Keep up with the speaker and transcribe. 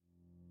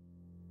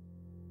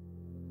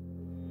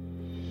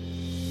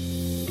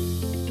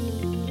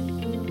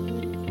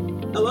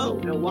Hello,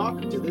 and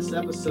welcome to this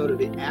episode of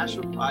the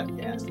ASHA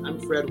podcast. I'm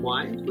Fred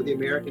Wyand with the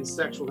American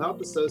Sexual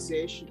Health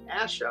Association,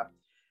 ASHA.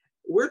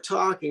 We're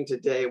talking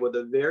today with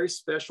a very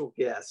special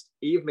guest,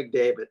 Eve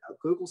McDavid, a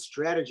Google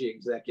strategy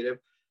executive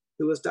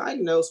who was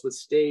diagnosed with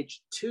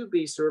stage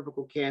 2B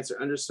cervical cancer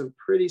under some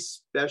pretty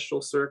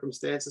special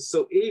circumstances.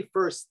 So Eve,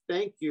 first,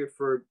 thank you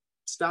for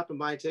stopping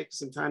by and taking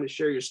some time to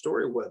share your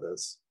story with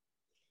us.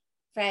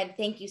 Fred,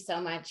 thank you so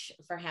much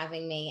for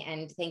having me.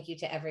 And thank you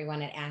to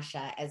everyone at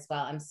ASHA as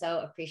well. I'm so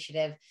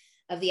appreciative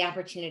of the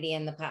opportunity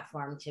and the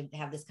platform to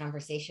have this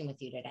conversation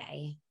with you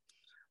today.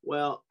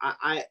 Well,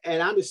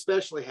 I'm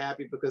especially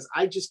happy because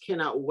I just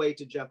cannot wait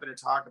to jump in and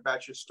talk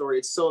about your story.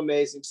 It's so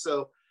amazing.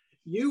 So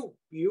you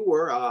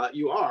are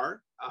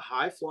a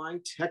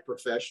high-flying tech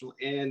professional.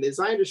 And as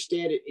I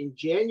understand it, in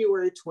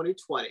January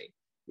 2020,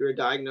 you were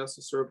diagnosed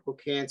with cervical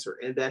cancer.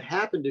 And that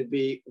happened to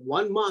be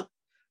 1 month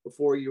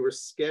before you were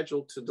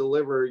expected to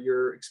deliver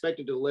your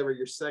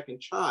second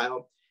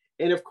child.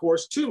 And of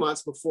course, 2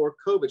 months before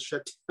COVID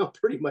shut down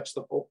pretty much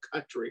the whole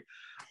country.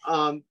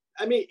 I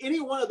mean, any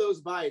one of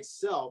those by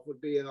itself would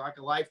be like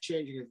a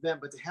life-changing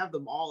event, but to have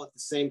them all at the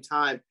same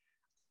time,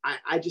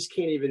 I just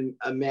can't even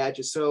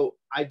imagine. So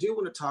I do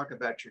want to talk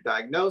about your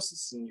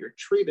diagnosis and your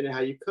treatment and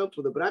how you coped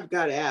with it, but I've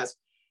got to ask,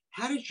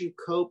 how did you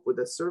cope with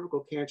a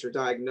cervical cancer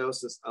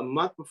diagnosis a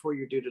month before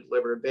you're due to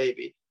deliver a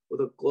baby with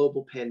a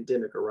global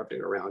pandemic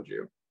erupting around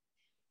you?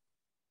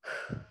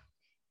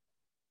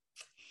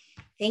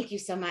 Thank you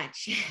so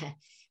much.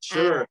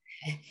 Sure.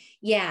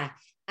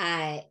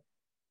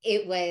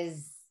 It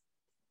was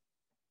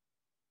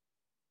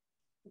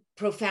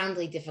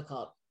profoundly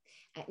difficult,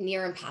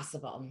 near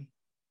impossible.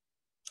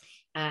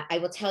 I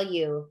will tell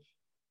you,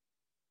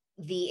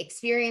 the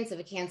experience of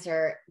a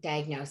cancer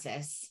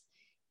diagnosis,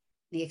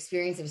 the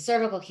experience of a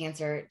cervical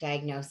cancer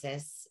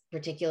diagnosis,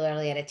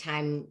 particularly at a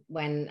time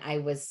when I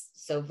was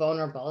so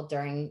vulnerable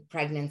during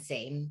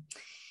pregnancy,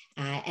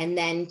 and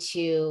then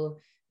to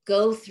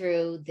go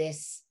through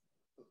this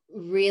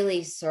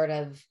really sort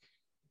of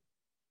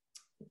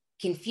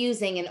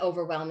confusing and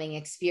overwhelming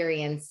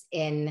experience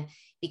in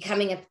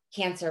becoming a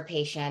cancer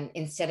patient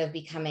instead of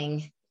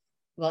becoming,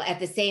 well, at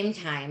the same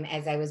time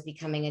as I was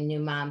becoming a new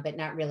mom, but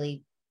not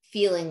really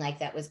feeling like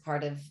that was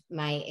part of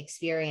my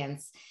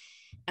experience,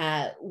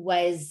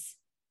 was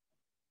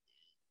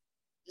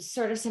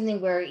sort of something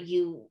where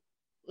your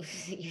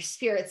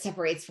spirit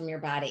separates from your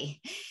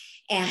body.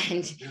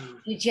 And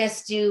you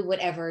just do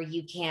whatever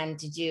you can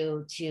to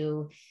do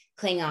to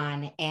cling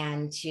on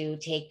and to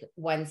take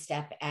one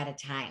step at a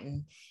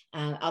time.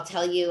 I'll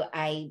tell you,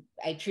 I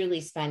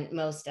truly spent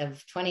most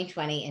of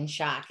 2020 in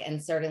shock,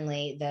 and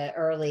certainly the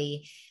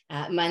early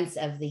months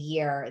of the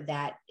year,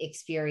 that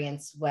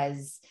experience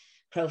was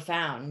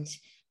profound.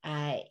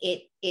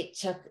 It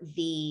took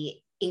the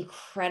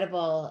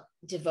incredible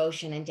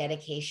devotion and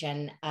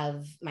dedication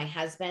of my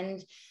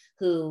husband,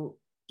 who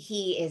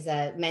he is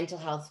a mental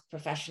health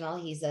professional.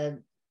 He's a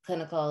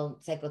clinical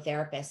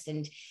psychotherapist,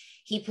 and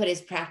he put his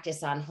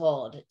practice on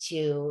hold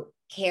to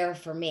care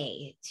for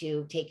me,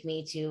 to take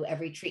me to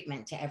every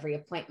treatment, to every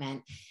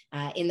appointment.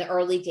 In the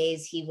early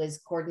days, he was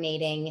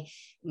coordinating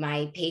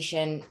my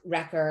patient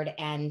record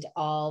and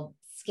all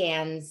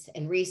scans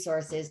and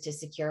resources to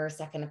secure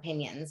second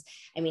opinions.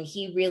 I mean,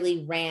 he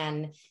really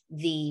ran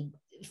the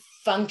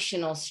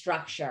functional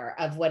structure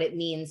of what it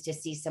means to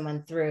see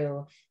someone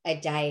through a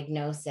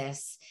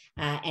diagnosis.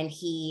 And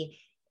he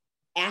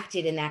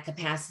acted in that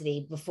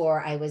capacity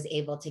before I was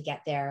able to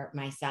get there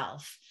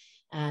myself.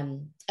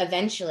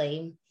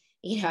 Eventually,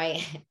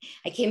 I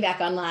came back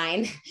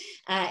online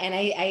and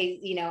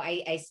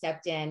I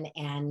stepped in,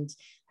 and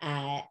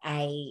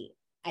I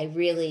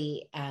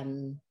really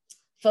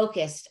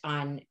focused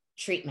on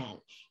treatment.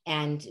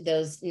 And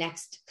those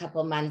next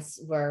couple months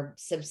were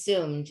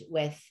subsumed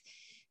with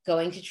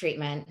going to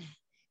treatment,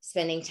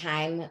 spending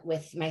time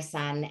with my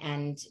son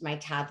and my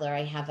toddler.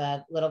 I have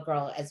a little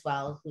girl as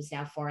well, who's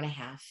now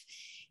 4.5,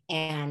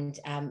 and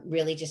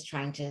really just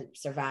trying to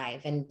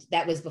survive. And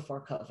that was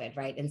before COVID,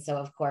 right? And so,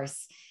 of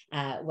course,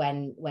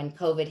 when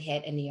COVID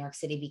hit and New York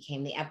City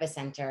became the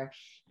epicenter,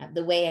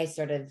 the way I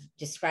sort of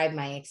describe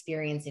my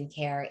experience in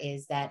care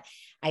is that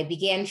I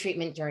began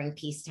treatment during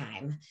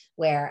peacetime,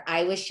 where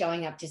I was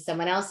showing up to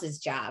someone else's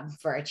job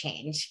for a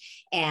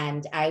change.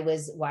 And I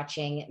was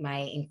watching my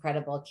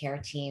incredible care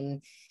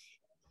team,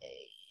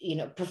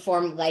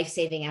 perform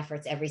life-saving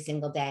efforts every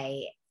single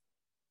day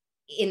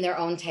in their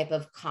own type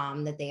of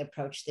calm that they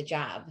approach the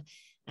job.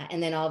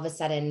 And then all of a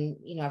sudden,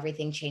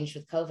 everything changed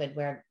with COVID,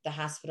 where the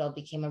hospital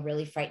became a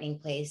really frightening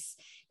place,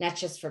 not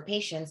just for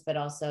patients, but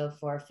also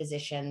for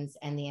physicians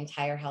and the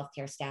entire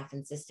healthcare staff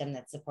and system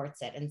that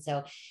supports it. And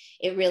so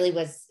it really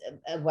was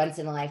a once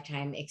in a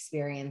lifetime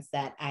experience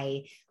that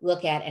I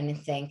look at and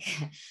think,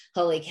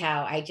 holy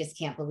cow, I just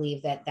can't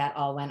believe that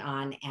all went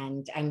on.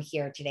 And I'm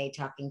here today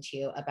talking to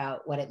you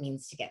about what it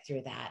means to get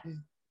through that.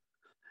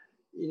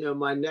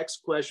 My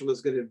next question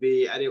was going to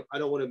be, I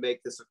don't want to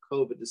make this a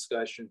COVID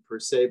discussion per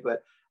se,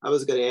 but I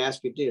was going to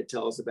ask you to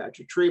tell us about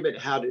your treatment.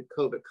 How did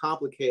COVID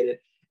complicate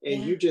it?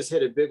 And you just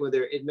hit a big one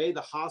there. It made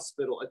the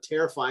hospital a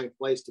terrifying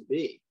place to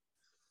be.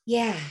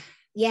 Yeah.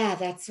 Yeah,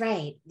 that's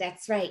right.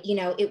 That's right.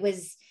 It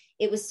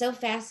was so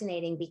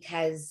fascinating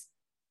because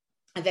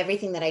of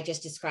everything that I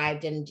just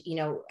described, and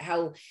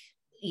how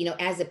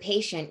as a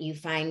patient you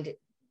find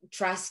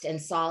trust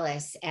and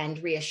solace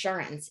and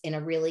reassurance in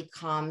a really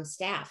calm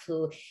staff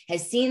who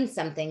has seen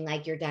something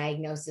like your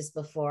diagnosis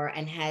before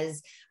and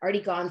has already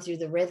gone through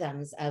the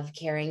rhythms of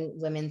carrying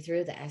women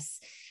through this,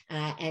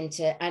 and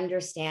to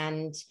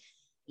understand,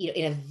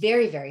 in a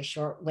very, very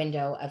short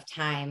window of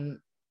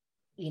time,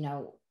 you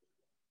know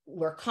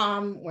we're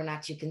calm, we're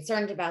not too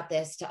concerned about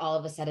this, to all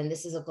of a sudden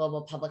this is a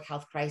global public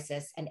health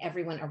crisis and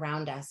everyone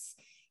around us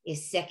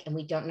is sick and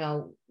we don't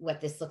know what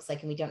this looks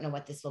like and we don't know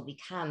what this will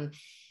become.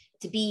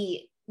 To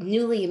be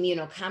newly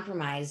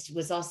immunocompromised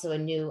was also a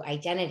new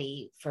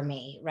identity for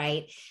me,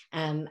 right?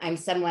 I'm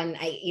someone,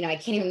 I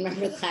can't even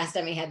remember the last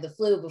time I had the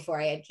flu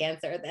before I had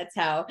cancer. That's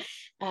how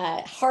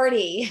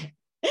hardy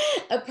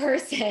a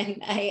person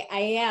I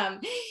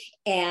am.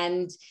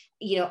 And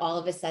all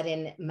of a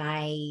sudden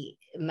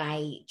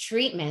my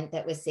treatment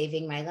that was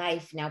saving my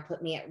life now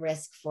put me at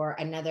risk for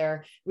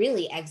another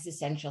really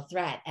existential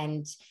threat.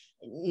 And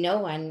no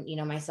one,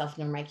 myself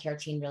nor my care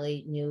team,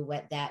 really knew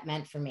what that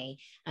meant for me.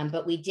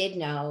 But we did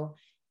know,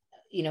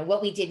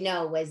 what we did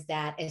know was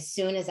that as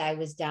soon as I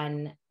was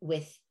done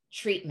with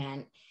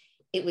treatment,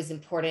 it was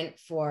important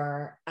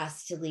for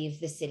us to leave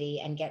the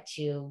city and get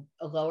to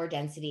a lower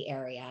density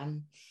area.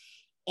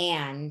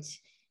 And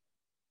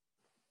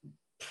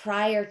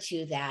prior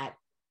to that,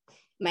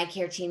 my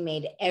care team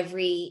made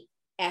every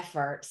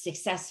effort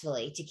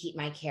successfully to keep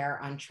my care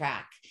on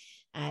track.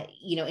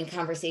 In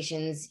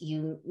conversations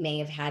you may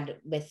have had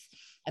with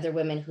other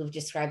women who've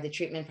described the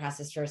treatment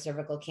process for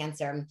cervical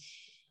cancer,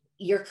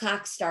 your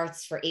clock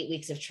starts for 8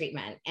 weeks of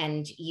treatment,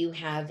 and you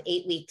have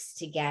 8 weeks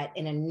to get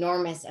an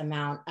enormous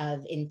amount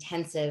of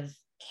intensive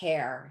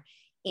care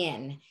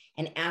in.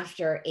 And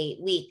after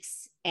 8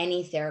 weeks,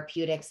 any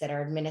therapeutics that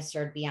are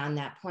administered beyond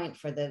that point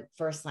for the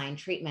first line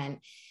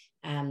treatment,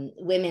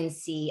 women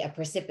see a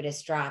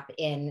precipitous drop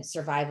in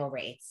survival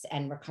rates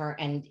and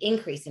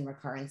increase in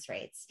recurrence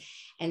rates.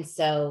 And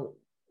so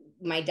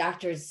my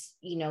doctors,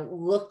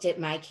 looked at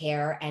my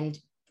care and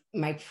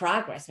my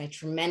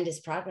tremendous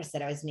progress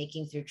that I was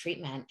making through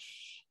treatment.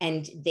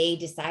 And they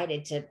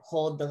decided to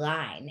hold the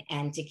line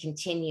and to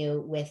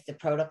continue with the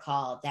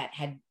protocol that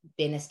had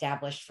been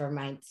established for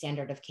my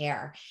standard of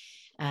care.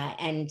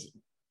 And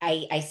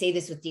I say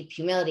this with deep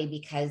humility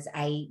because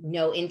I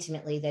know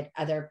intimately that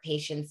other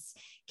patients'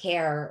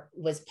 care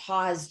was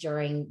paused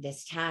during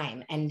this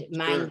time, and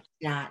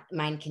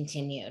mine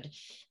continued.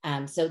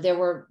 So there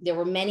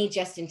were many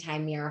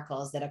just-in-time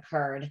miracles that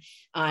occurred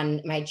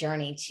on my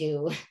journey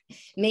to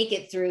make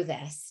it through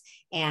this.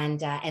 And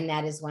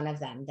that is one of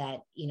them, that,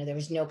 there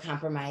was no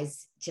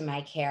compromise to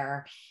my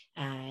care.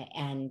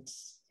 And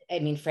I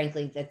mean,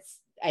 frankly,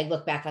 I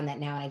look back on that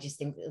now and I just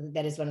think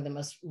that is one of the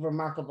most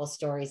remarkable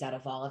stories out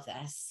of all of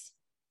this.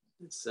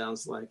 It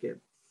sounds like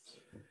it.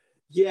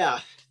 Yeah,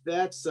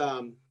 that's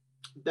a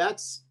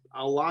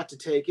lot to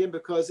take in,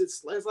 because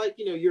it's like,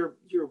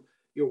 you're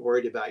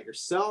worried about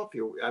yourself.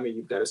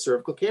 You've got a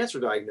cervical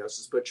cancer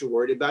diagnosis, but you're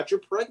worried about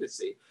your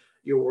pregnancy.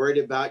 You're worried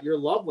about your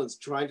loved ones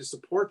trying to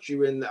support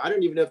you, and I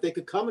don't even know if they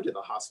could come into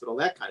the hospital,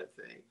 that kind of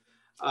thing.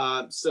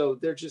 So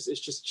it's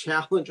just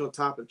challenge on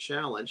top of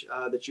challenge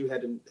that you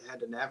had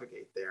to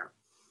navigate there.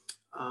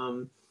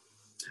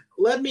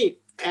 Let me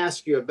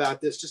ask you about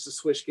this, just to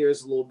switch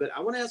gears a little bit. I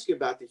want to ask you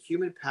about the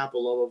human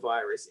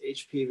papillomavirus,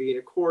 HPV. And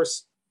of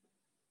course,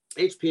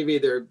 HPV,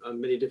 there are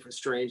many different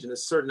strains, and a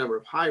certain number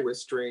of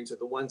high-risk strains are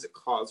the ones that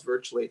cause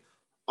virtually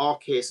all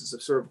cases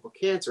of cervical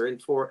cancer.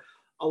 And for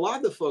a lot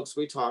of the folks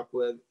we talk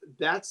with,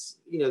 that's,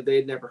 they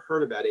had never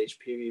heard about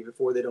HPV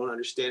before. They don't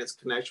understand its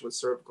connection with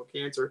cervical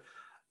cancer.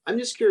 I'm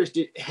just curious,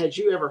 had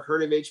you ever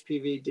heard of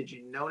HPV? Did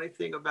you know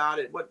anything about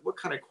it? What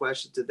kind of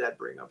questions did that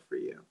bring up for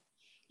you?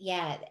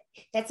 Yeah,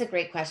 that's a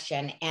great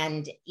question.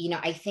 And,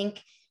 I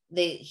think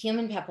the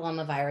human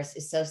papillomavirus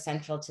is so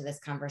central to this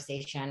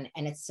conversation,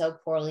 and it's so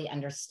poorly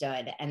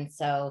understood. And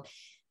so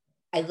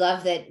I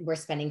love that we're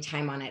spending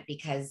time on it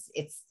because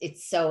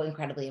it's so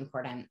incredibly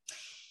important.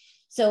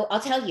 So I'll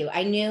tell you,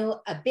 I knew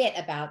a bit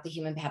about the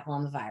human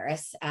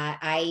papillomavirus.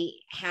 I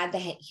had the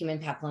human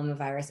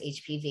papillomavirus,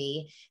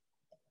 HPV,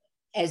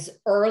 as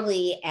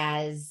early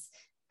as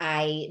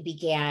I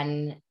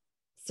began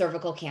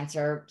cervical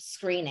cancer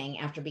screening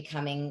after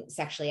becoming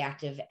sexually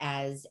active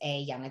as a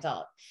young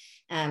adult.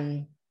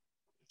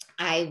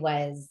 I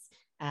was,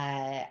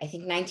 I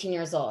think, 19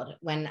 years old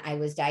when I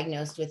was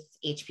diagnosed with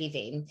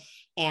HPV,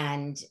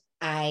 and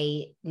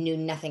I knew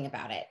nothing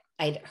about it.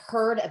 I'd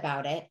heard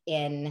about it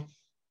in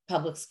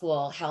public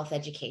school health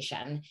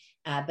education,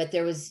 but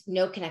there was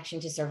no connection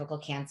to cervical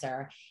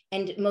cancer.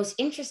 And most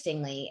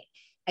interestingly,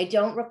 I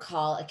don't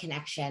recall a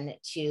connection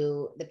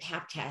to the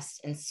Pap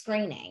test and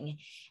screening.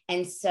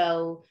 And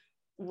so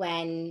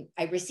when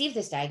I received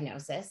this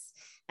diagnosis,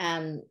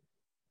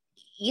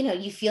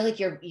 you feel like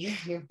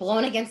you're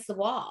blown against the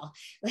wall.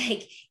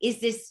 Like, is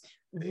this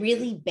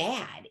really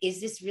bad? Is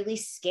this really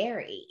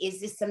scary? Is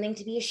this something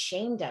to be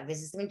ashamed of?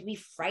 Is this something to be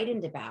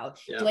frightened about?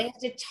 Yeah. Do I have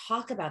to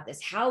talk about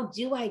this? How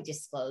do I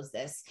disclose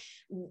this?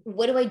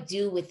 What do I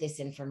do with this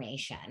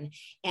information?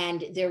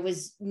 And there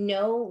was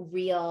no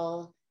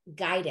real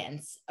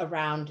guidance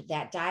around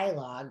that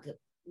dialogue.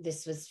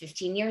 This was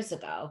 15 years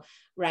ago,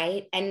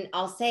 right? And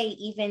I'll say,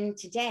 even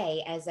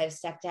today, as I've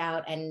stepped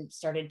out and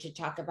started to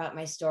talk about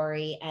my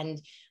story and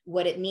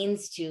what it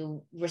means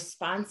to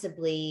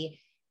responsibly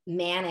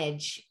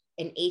manage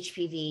an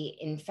HPV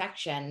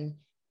infection,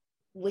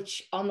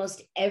 which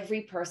almost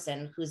every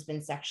person who's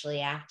been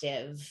sexually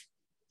active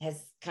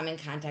has come in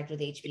contact with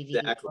HPV,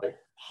 exactly.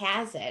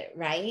 has it,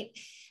 right?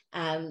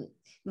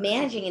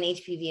 Managing an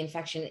HPV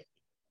infection,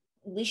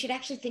 we should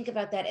actually think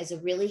about that as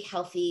a really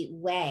healthy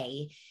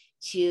way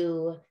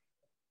to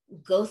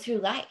go through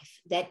life,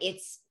 that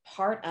it's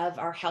part of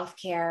our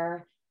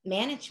healthcare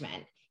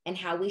management and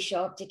how we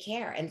show up to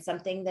care, and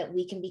something that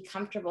we can be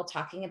comfortable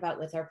talking about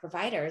with our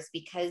providers,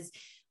 because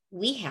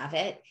we have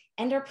it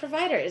and our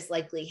providers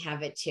likely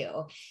have it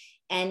too.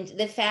 And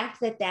the fact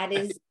that that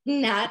is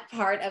not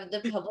part of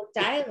the public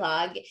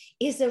dialogue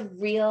is a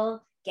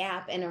real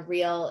gap and a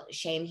real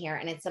shame here.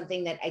 And it's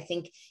something that I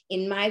think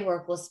in my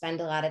work we'll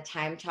spend a lot of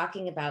time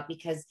talking about,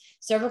 because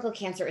cervical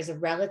cancer is a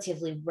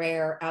relatively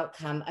rare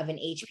outcome of an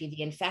HPV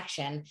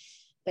infection.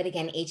 But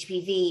again,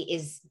 HPV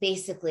is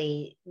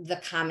basically the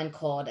common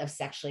cold of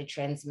sexually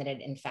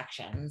transmitted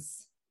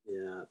infections.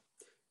 Yeah.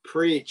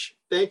 Preach.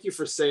 Thank you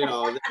for saying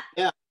all that.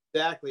 Yeah,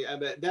 exactly. I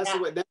mean, that's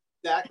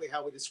exactly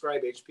how we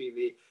describe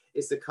HPV.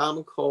 It's the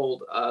common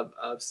cold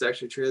of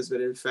sexually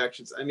transmitted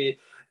infections. I mean,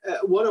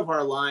 one of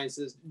our lines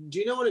is, do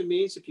you know what it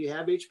means if you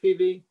have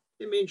HPV?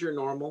 It means you're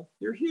normal.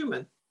 You're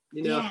human,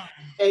 you know? Yeah.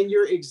 And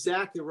you're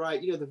exactly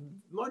right. You know, the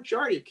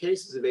majority of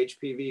cases of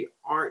HPV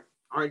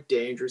aren't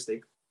dangerous.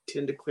 They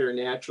tend to clear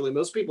naturally.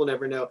 Most people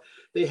never know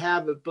they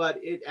have it,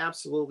 but it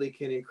absolutely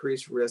can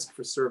increase risk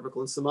for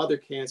cervical and some other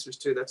cancers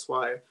too. That's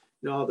why, you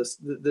know, all this,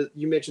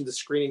 you mentioned the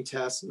screening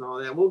tests and all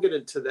that. We'll get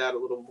into that a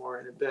little more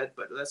in a bit,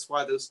 but that's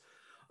why those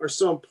are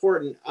so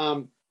important.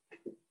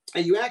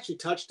 And you actually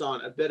touched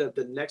on a bit of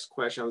the next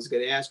question I was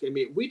going to ask. I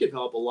mean, we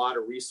develop a lot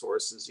of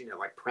resources, you know,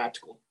 like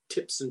practical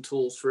tips and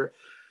tools for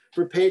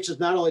patients,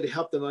 not only to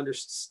help them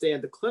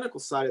understand the clinical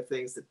side of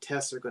things, the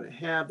tests they're going to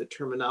have, the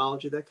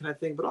terminology, that kind of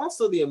thing, but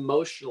also the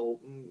emotional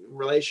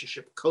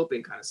relationship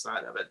coping kind of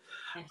side of it.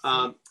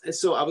 And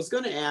so I was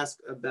going to ask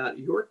about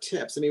your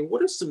tips. I mean,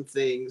 what are some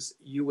things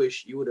you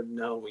wish you would have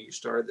known when you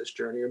started this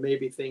journey, or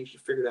maybe things you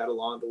figured out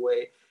along the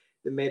way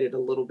that made it a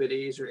little bit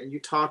easier? And you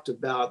talked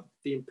about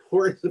the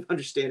importance of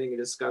understanding and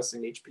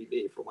discussing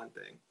HPV, for one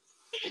thing.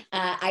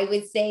 I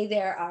would say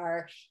there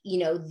are, you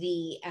know,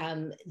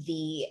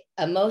 the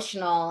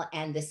emotional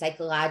and the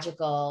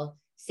psychological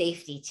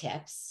safety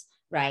tips,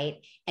 right?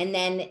 And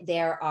then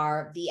there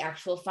are the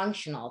actual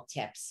functional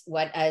tips.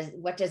 What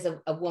does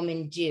a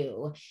woman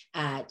do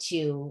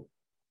to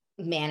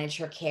manage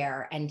her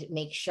care and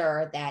make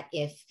sure that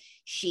if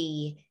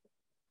she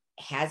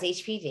has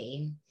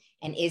HPV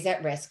and is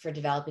at risk for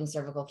developing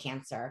cervical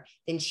cancer,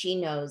 then she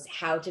knows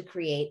how to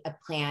create a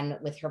plan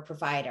with her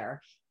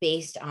provider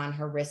based on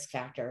her risk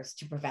factors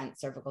to prevent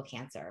cervical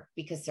cancer,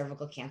 because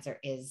cervical cancer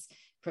is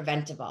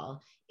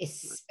preventable,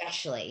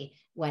 especially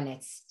when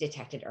it's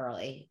detected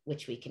early,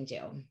 which we can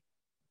do.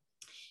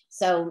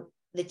 So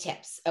the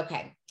tips,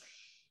 okay.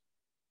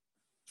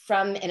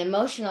 From an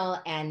emotional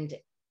and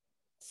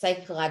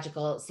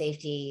psychological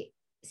safety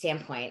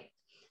standpoint,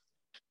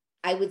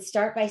 I would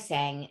start by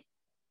saying,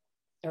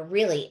 or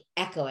really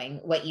echoing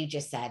what you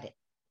just said,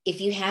 if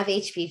you have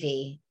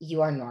HPV,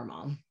 you are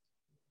normal.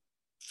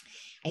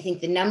 I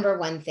think the number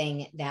one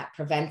thing that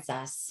prevents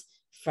us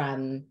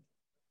from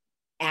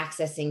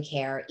accessing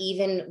care,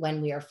 even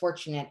when we are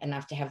fortunate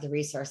enough to have the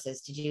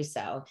resources to do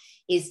so,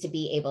 is to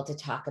be able to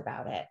talk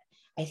about it.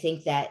 I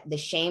think that the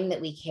shame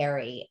that we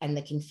carry and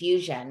the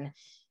confusion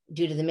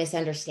due to the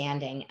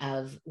misunderstanding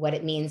of what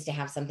it means to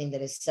have something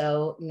that is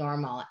so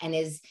normal and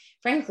is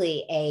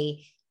frankly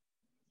a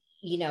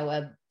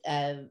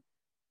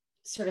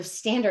sort of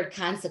standard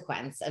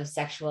consequence of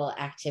sexual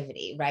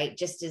activity, right?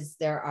 Just as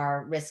there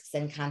are risks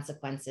and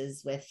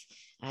consequences with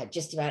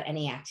just about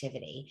any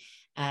activity.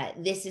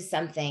 This is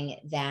something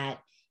that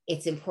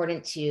it's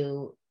important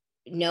to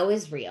know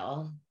is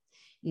real,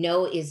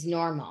 know is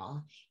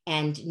normal,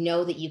 and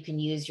know that you can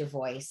use your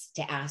voice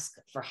to ask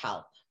for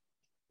help.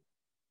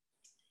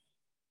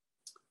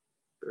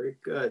 Very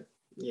good.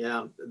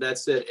 Yeah,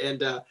 that's it.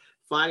 And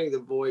finding the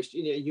voice,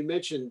 you know, you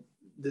mentioned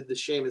the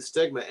shame and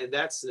stigma, and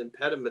that's an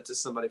impediment to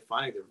somebody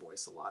finding their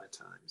voice a lot of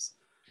times.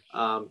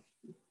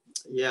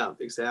 Yeah,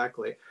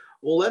 exactly.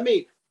 Well, let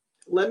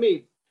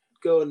me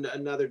go in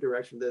another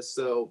direction with this.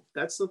 So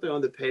that's something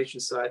on the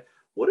patient side.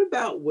 What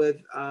about with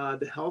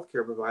the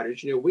healthcare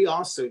providers? You know, we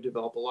also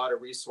develop a lot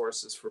of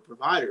resources for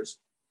providers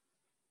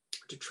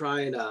to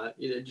try and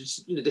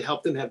just to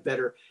help them have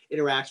better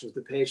interactions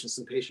with the patients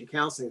and patient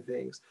counseling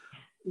things.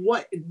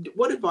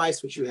 what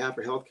advice would you have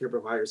for healthcare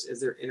providers as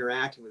they're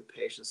interacting with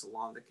patients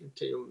along the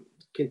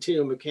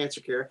continuum of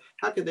cancer care?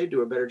 How can they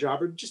do a better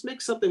job, or just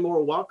make something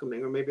more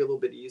welcoming, or maybe a little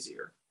bit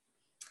easier?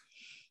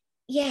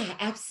 Yeah,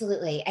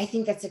 absolutely. I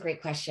think that's a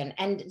great question.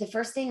 And the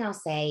first thing I'll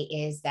say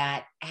is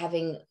that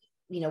having,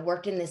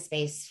 worked in this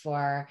space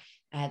for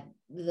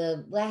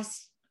the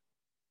last,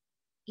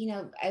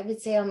 I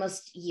would say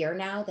almost year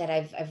now, that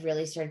I've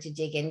really started to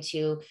dig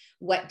into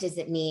what does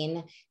it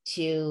mean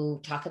to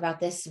talk about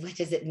this? What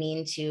does it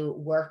mean to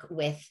work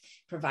with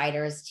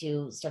providers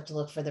to start to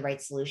look for the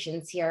right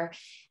solutions here?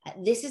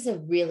 This is a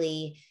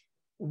really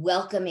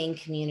welcoming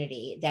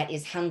community that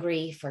is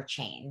hungry for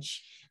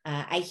change.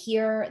 I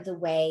hear the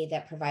way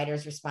that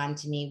providers respond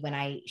to me when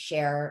I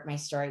share my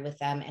story with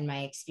them and my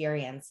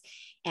experience,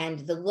 and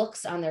the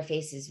looks on their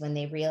faces when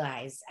they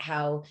realize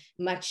how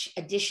much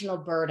additional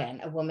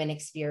burden a woman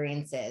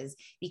experiences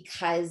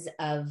because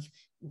of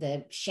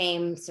the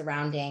shame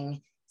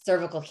surrounding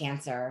cervical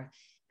cancer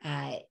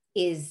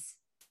is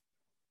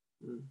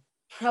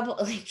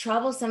probably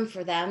troublesome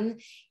for them,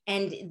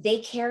 and they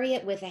carry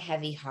it with a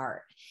heavy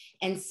heart.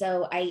 And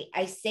so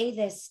I say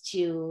this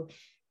to,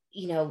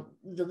 the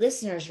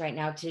listeners right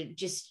now, to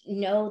just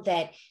know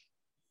that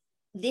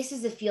this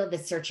is a field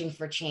that's searching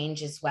for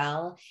change as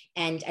well.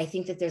 And I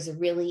think that there's a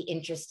really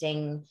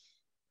interesting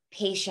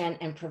patient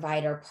and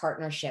provider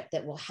partnership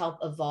that will help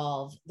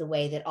evolve the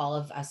way that all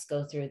of us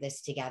go through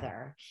this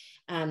together.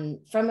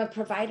 From a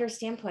provider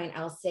standpoint,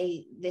 I'll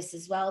say this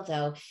as well,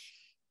 though.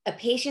 A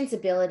patient's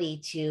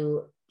ability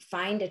to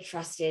find a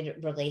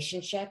trusted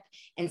relationship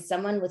and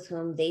someone with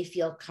whom they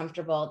feel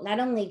comfortable not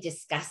only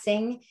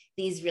discussing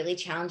these really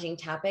challenging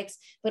topics,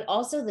 but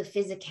also the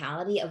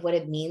physicality of what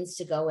it means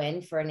to go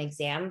in for an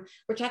exam.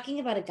 We're talking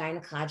about a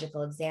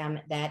gynecological exam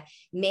that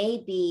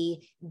may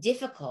be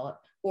difficult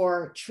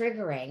or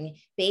triggering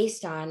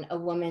based on a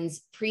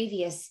woman's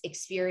previous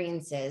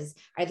experiences,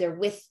 either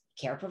with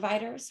care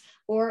providers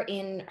or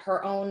in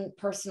her own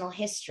personal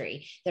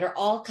history, that are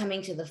all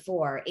coming to the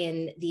fore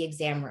in the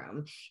exam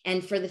room.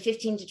 And for the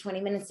 15 to 20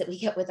 minutes that we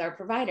get with our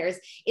providers,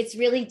 it's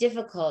really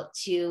difficult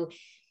to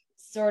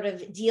sort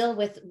of deal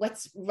with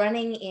what's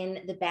running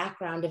in the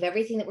background of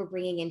everything that we're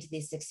bringing into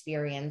this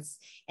experience,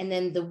 and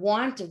then the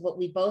want of what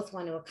we both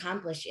want to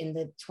accomplish in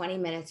the 20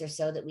 minutes or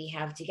so that we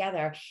have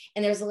together.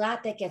 And there's a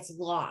lot that gets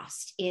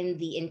lost in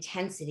the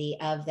intensity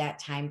of that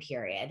time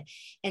period.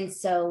 And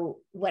so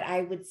what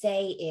I would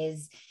say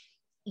is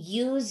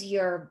use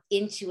your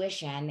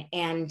intuition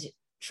and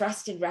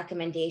trusted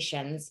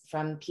recommendations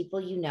from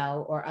people you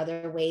know, or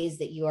other ways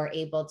that you are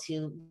able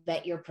to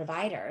vet your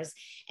providers,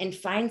 and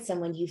find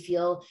someone you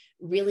feel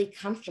really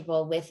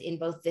comfortable with in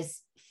both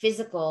this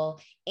physical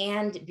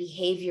and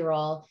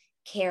behavioral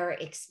care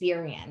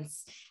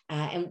experience.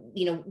 And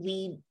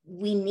we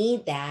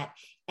need that.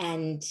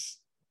 And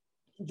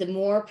the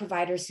more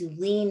providers who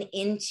lean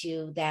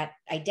into that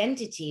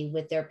identity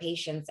with their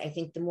patients, I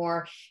think the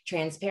more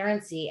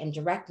transparency and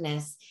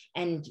directness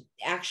and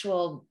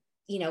actual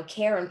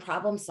care and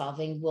problem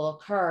solving will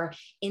occur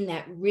in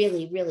that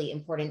really, really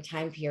important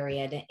time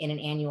period in an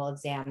annual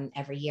exam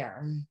every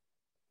year.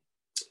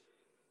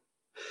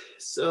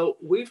 So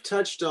we've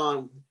touched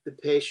on the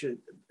patient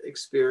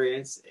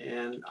experience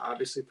and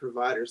obviously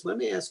providers. Let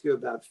me ask you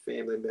about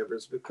family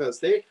members, because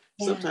they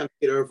sometimes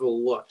get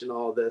overlooked in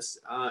all this.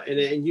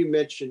 And you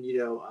mentioned,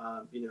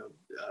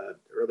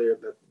 earlier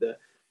about the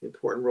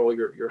important role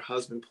your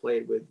husband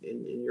played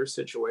in your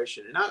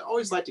situation. And I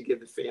always like to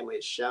give the family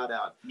a shout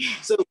out.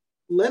 So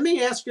let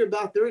me ask you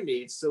about their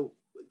needs. So,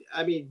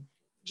 I mean,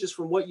 just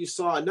from what you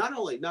saw, not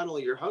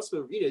only your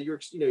husband,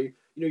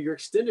 your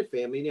extended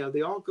family,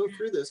 they all go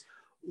through this.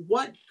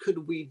 What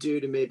could we do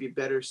to maybe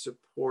better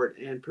support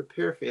and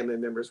prepare family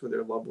members when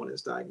their loved one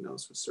is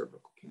diagnosed with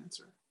cervical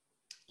cancer?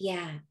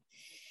 Yeah,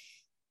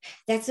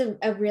 that's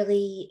a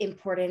really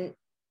important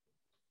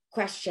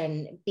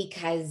question,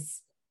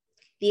 because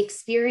the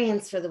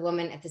experience for the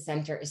woman at the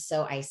center is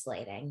so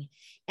isolating.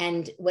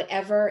 And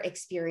whatever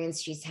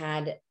experience she's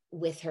had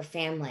with her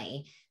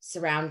family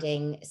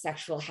surrounding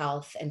sexual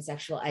health and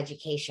sexual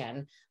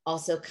education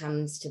also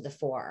comes to the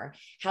fore.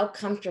 How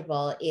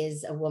comfortable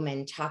is a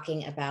woman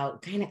talking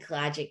about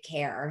gynecologic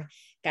care,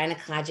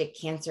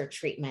 gynecologic cancer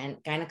treatment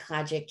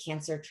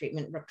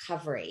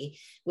recovery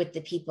with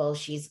the people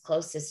she's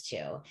closest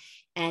to?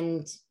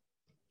 And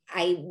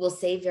I will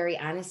say very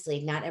honestly,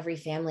 not every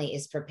family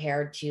is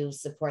prepared to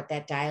support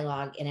that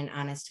dialogue in an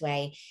honest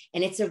way.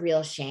 And it's a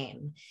real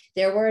shame.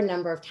 There were a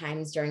number of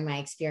times during my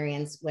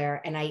experience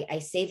where, and I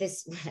say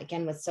this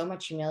again with so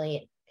much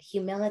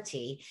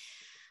humility,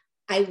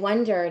 I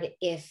wondered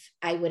if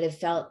I would have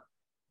felt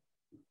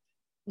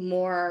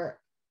more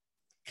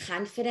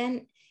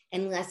confident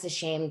and less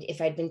ashamed if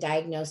I'd been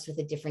diagnosed with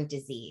a different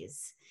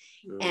disease.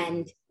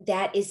 And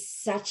that is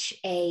such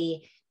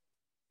a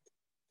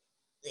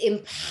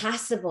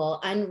impossible,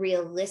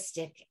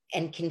 unrealistic,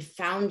 and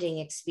confounding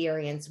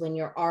experience when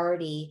you're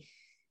already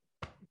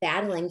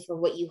battling for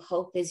what you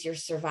hope is your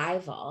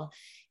survival.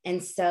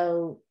 And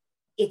so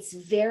it's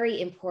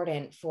very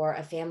important for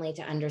a family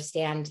to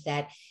understand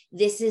that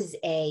this is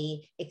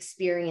a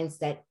experience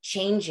that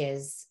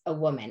changes a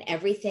woman.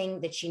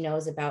 Everything that she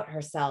knows about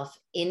herself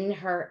in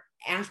her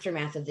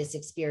aftermath of this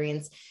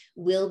experience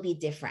will be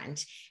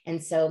different.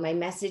 And so my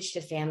message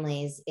to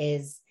families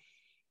is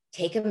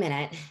take a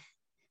minute,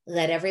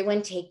 let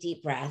everyone take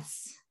deep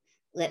breaths,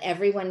 let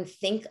everyone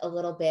think a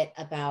little bit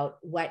about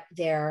what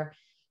their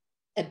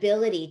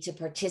ability to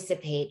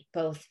participate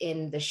both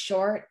in the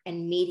short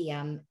and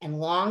medium and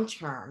long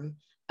term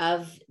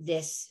of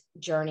this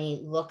journey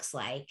looks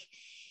like.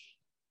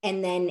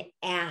 And then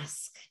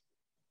ask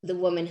the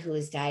woman who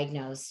is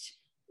diagnosed,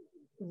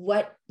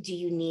 what do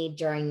you need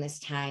during this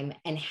time?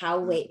 And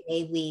how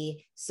may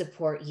we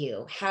support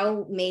you?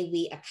 How may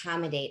we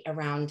accommodate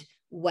around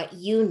what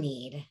you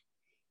need?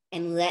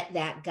 And let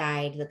that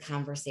guide the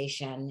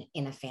conversation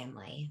in a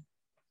family.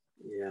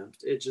 Yeah,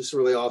 it just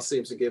really all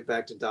seems to get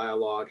back to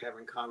dialogue,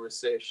 having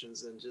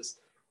conversations, and just,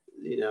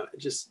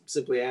 just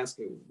simply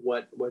asking,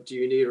 what do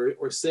you need,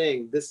 or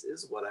saying, this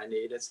is what I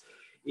need. It's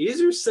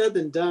easier said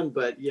than done,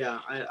 but yeah,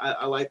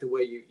 I like the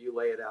way you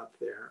lay it out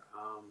there.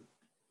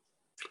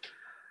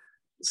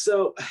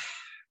 So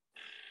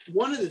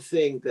one of the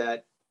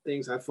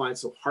things I find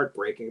so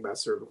heartbreaking about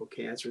cervical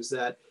cancer is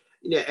that,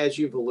 as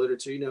you've alluded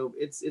to,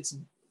 it's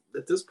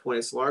at this point,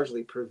 it's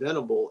largely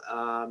preventable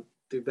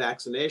through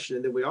vaccination.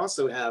 And then we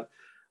also have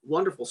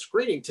wonderful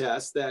screening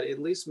tests that at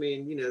least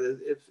mean,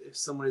 if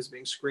someone is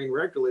being screened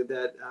regularly,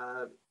 that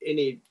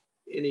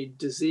any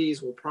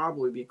disease will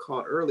probably be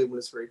caught early when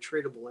it's very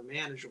treatable and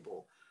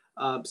manageable.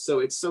 So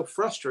it's so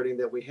frustrating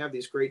that we have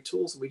these great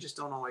tools and we just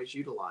don't always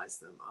utilize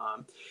them.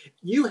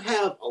 You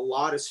have a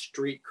lot of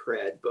street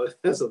cred, both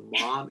as a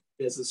mom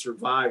and as a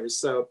survivor.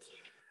 So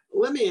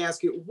let me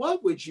ask you,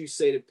 what would you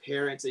say to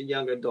parents and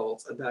young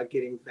adults about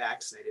getting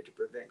vaccinated to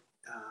prevent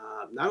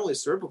not only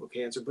cervical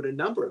cancer, but a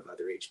number of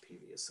other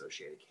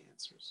HPV-associated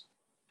cancers?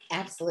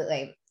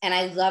 Absolutely. And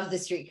I love the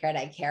street cred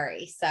I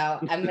carry. So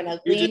I'm going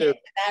to lean into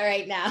that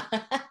right now.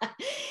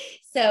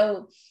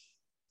 So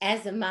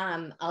as a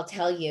mom, I'll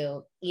tell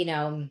you,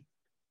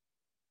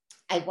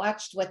 I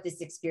watched what this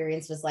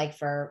experience was like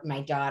for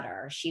my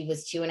daughter. She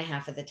was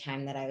 2.5 at the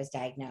time that I was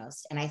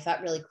diagnosed. And I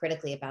thought really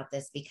critically about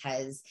this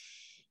because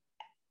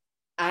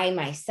I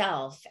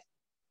myself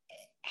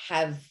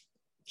have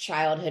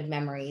childhood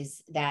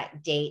memories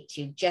that date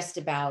to just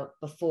about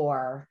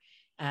before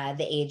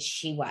the age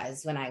she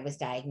was when I was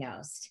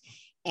diagnosed.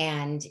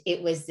 And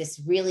it was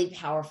this really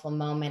powerful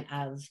moment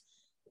of,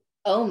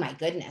 oh my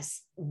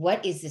goodness,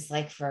 what is this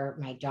like for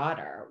my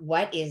daughter?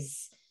 What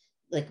is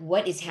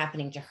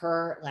happening to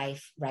her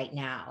life right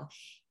now?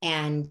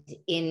 And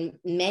in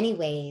many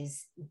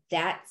ways,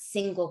 that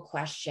single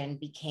question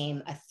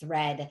became a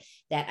thread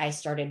that I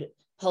started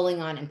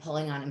pulling on and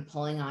pulling on and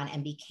pulling on,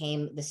 and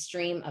became the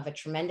stream of a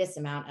tremendous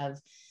amount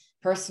of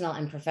personal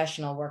and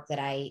professional work that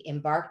I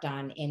embarked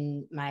on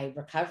in my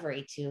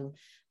recovery to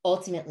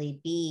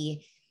ultimately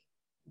be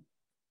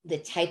the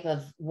type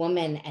of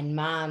woman and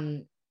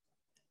mom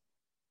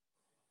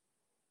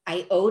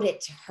I owed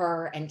it to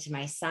her and to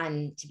my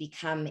son to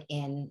become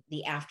in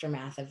the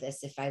aftermath of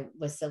this, if I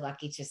was so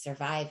lucky to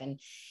survive. And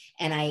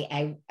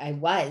I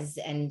was.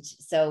 And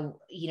so,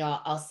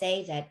 I'll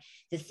say that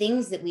the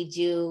things that we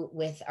do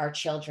with our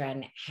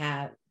children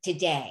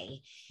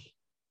today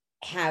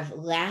have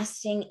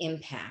lasting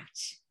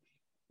impact.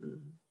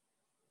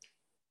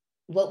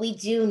 What we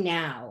do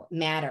now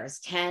matters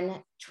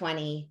 10,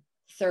 20,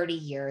 30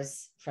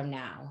 years from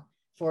now.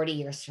 40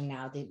 years from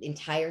now, the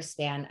entire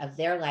span of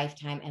their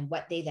lifetime, and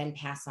what they then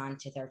pass on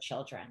to their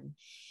children.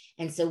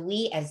 And so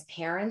we as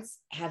parents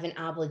have an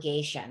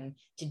obligation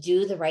to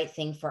do the right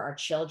thing for our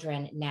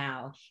children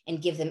now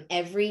and give them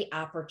every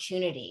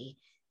opportunity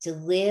to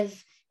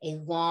live a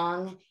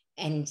long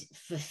and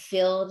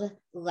fulfilled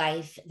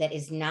life that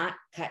is not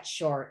cut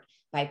short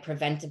by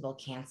preventable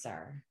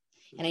cancer.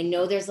 And I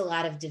know there's a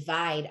lot of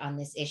divide on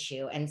this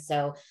issue. And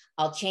so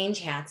I'll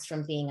change hats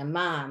from being a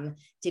mom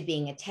to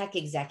being a tech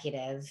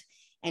executive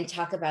and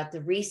talk about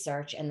the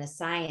research and the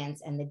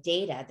science and the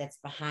data that's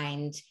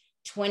behind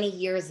 20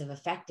 years of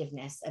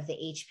effectiveness of the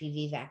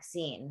HPV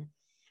vaccine.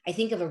 I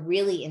think of a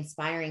really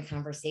inspiring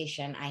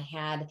conversation I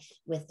had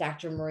with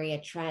Dr.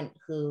 Maria Trent,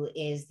 who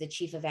is the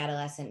chief of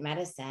adolescent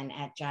medicine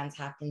at Johns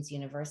Hopkins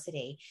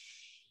University.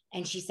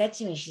 And she said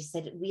to me,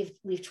 we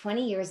have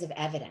 20 years of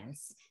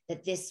evidence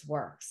that this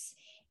works.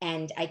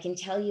 And I can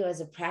tell you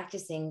as a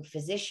practicing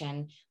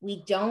physician,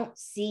 we don't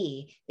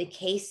see the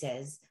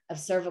cases of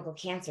cervical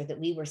cancer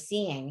that we were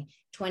seeing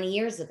 20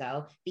 years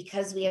ago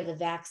because we have a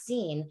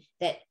vaccine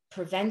that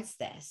prevents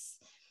this.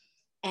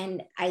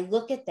 And I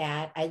look at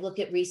that, I look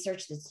at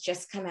research that's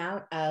just come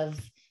out of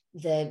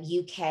the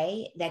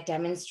UK that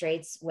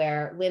demonstrates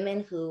where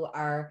women who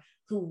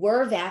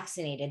were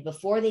vaccinated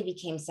before they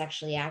became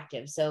sexually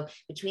active, so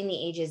between the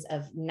ages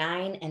of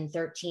 9 and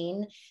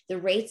 13, the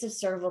rates of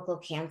cervical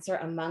cancer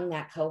among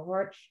that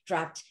cohort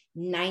dropped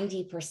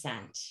 90%.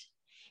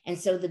 And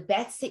so the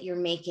bets that you're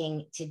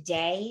making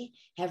today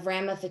have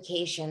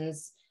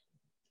ramifications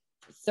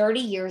 30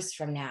 years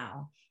from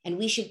now. And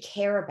we should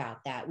care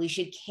about that. We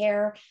should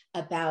care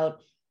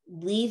about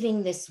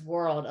leaving this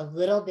world a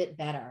little bit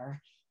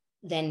better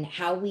than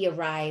how we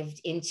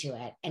arrived into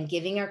it. And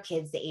giving our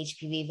kids the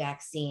HPV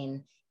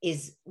vaccine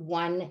is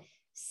one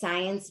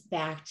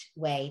science-backed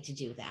way to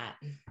do that.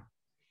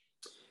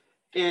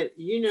 And,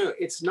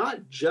 it's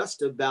not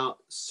just about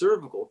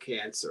cervical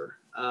cancer.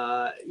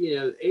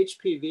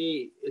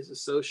 HPV is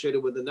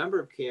associated with a number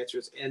of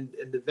cancers, and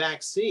the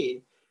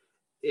vaccine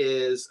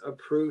is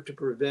approved to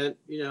prevent,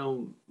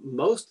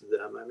 most of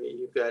them. I mean,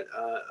 you've got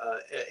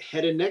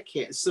head and neck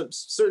cancer,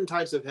 certain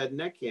types of head and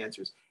neck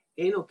cancers,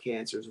 anal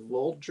cancers,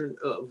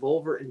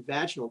 vulvar and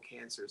vaginal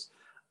cancers.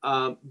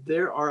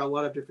 There are a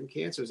lot of different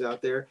cancers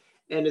out there.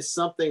 And it's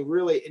something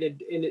really,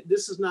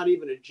 this is not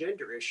even a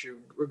gender issue.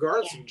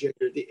 Regardless of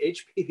gender, the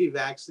HPV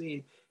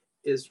vaccine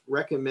is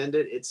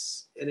recommended.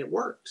 And it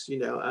works.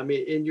 I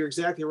mean, and you're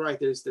exactly right.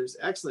 There's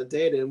excellent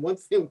data. And one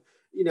thing,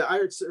 I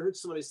heard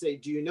somebody say,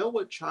 "Do you know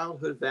what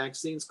childhood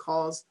vaccines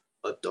cause?"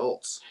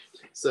 Adults.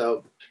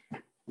 So,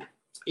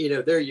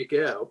 there you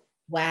go.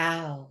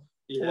 Wow.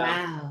 Yeah.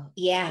 Wow.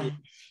 Yeah.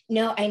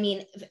 No, I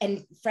mean,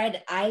 and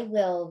Fred, I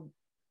will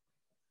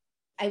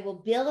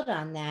build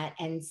on that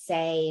and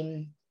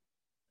say,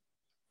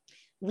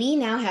 we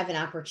now have an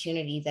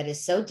opportunity that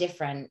is so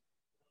different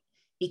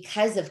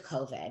because of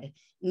COVID,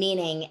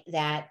 meaning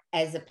that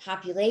as a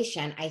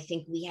population, I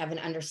think we have an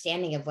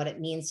understanding of what it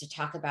means to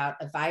talk about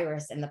a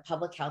virus and the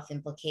public health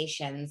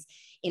implications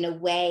in a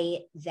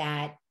way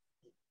that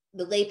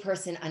the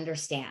layperson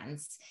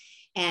understands.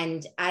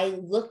 And I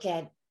look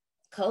at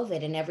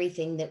COVID and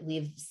everything that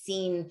we've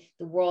seen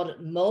the world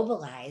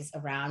mobilize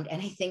around.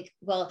 And I think,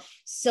 well,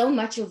 so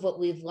much of what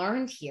we've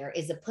learned here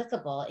is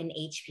applicable in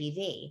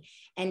HPV.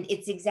 And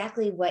it's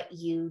exactly what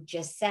you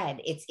just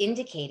said. It's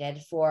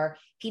indicated for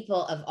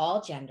people of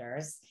all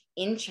genders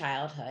in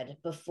childhood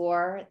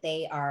before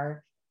they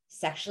are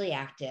sexually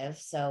active.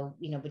 So,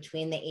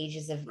 between the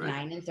ages of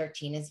 9 and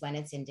 13 is when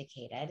it's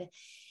indicated.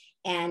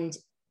 And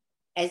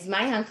as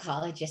my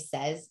oncologist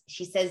says,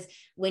 she says,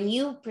 when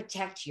you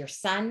protect your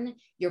son,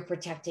 you're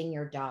protecting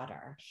your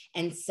daughter.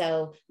 And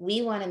so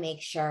we want to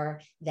make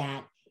sure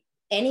that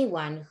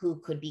anyone who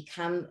could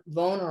become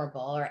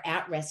vulnerable or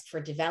at risk for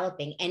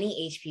developing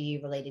any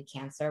HPV related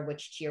cancer,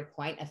 which to your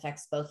point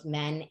affects both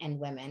men and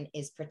women,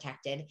 is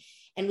protected.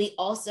 And we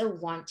also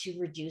want to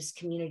reduce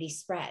community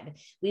spread.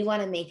 We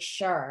want to make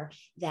sure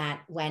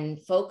that when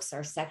folks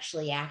are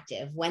sexually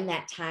active, when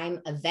that time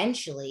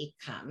eventually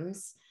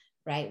comes,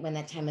 when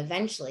that time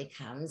eventually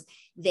comes,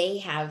 they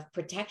have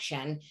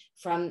protection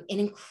from an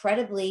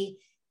incredibly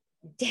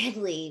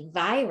deadly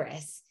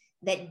virus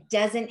that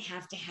doesn't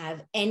have to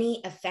have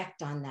any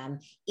effect on them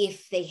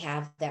if they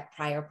have that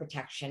prior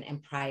protection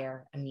and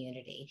prior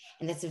immunity.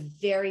 And that's a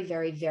very,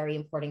 very, very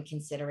important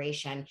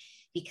consideration,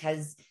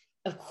 because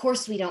of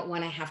course we don't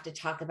want to have to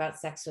talk about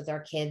sex with our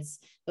kids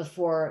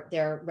before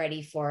they're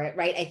ready for it,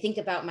 right? I think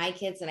about my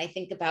kids and I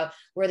think about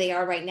where they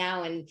are right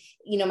now. And,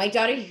 my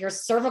daughter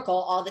hears cervical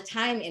all the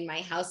time in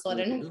my household.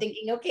 And I'm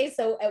thinking, okay,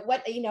 so at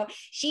what,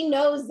 she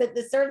knows that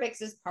the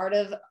cervix is part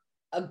of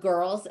a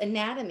girl's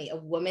anatomy, a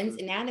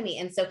woman's anatomy.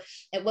 And so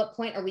at what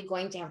point are we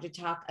going to have to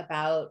talk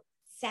about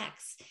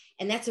sex?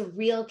 And that's a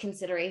real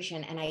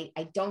consideration. And I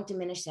don't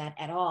diminish that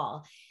at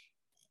all.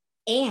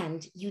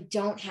 And you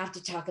don't have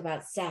to talk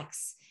about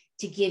sex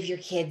to give your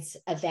kids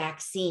a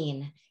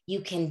vaccine. You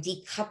can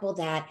decouple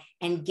that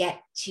and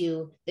get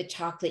to the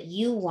talk that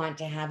you want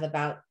to have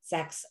about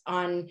sex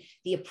on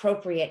the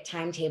appropriate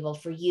timetable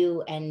for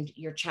you and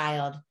your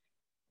child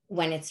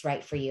when it's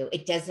right for you.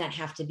 It does not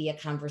have to be a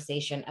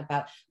conversation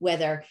about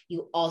whether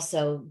you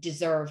also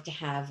deserve to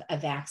have a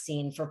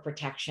vaccine for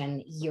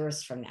protection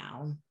years from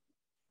now.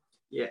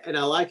 Yeah, and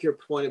I like your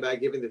point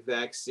about giving the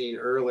vaccine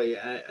early.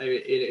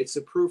 It's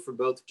approved for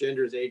both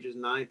genders, ages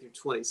 9 through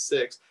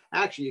 26.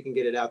 Actually, you can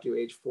get it out to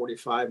age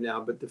 45 now,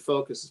 but the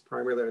focus is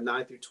primarily on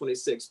 9 through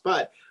 26.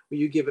 But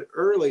when you give it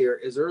early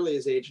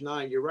as age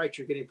 9, you're right,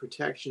 you're getting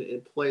protection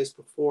in place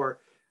before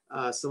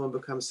someone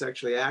becomes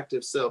sexually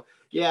active. So,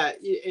 yeah,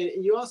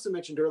 and you also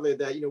mentioned earlier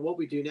that, what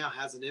we do now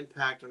has an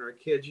impact on our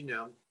kids,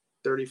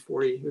 30,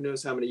 40, who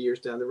knows how many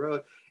years down the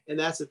road. And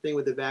that's the thing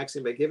with the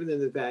vaccine. By giving them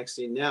the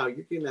vaccine now,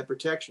 you're getting that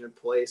protection in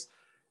place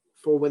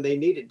for when they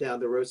need it down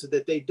the road so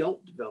that they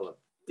don't develop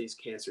these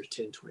cancers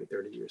 10, 20,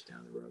 30 years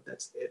down the road.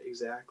 That's it.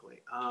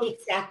 Exactly.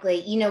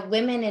 Exactly.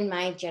 Women in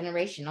my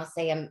generation, I'll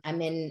say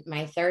I'm in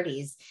my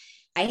 30s.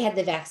 I had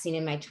the vaccine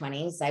in my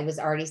 20s. I was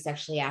already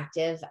sexually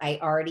active. I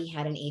already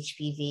had an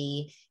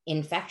HPV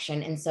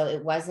infection. And so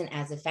it wasn't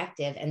as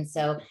effective. And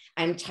so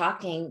I'm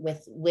talking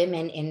with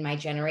women in my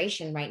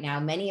generation right now,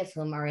 many of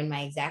whom are in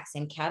my exact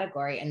same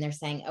category. And they're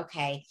saying,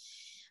 okay,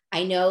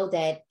 I know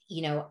that,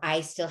 I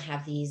still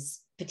have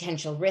these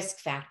potential risk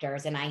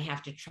factors and I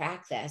have to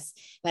track this,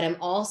 but I'm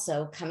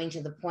also coming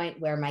to the point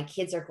where my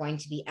kids are going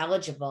to be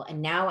eligible.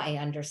 And now I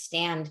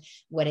understand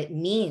what it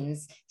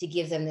means to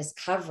give them this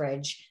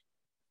coverage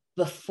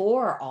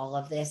before all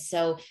of this.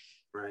 So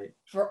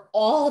for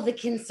all the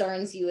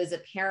concerns you as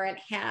a parent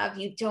have,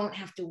 you don't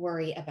have to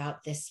worry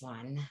about this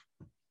one.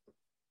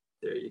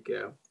 There you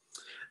go.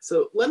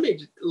 So let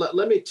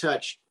me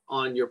touch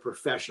on your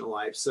professional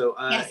life. So,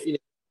 Yes.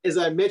 as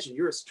I mentioned,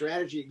 you're a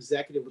strategy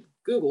executive with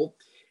Google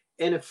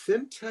and a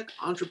femtech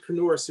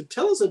entrepreneur. So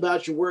tell us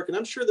about your work, and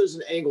I'm sure there's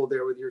an angle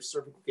there with your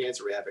cervical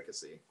cancer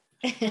advocacy.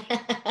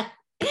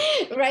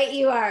 Right,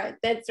 you are.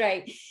 That's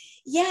right.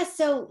 Yeah.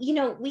 So,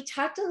 we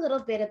talked a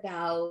little bit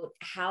about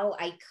how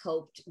I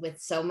coped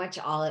with so much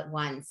all at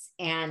once.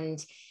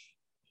 And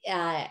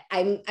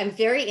I'm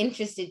very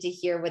interested to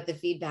hear what the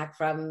feedback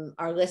from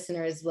our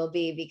listeners will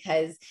be,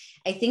 because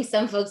I think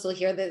some folks will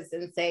hear this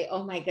and say,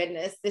 "Oh my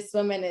goodness, this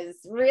woman is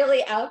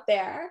really out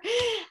there."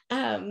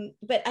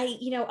 But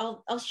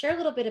I'll share a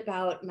little bit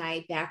about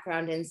my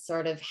background and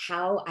sort of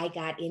how I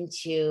got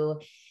into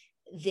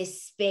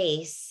this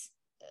space.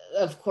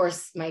 Of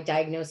course, my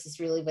diagnosis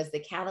really was the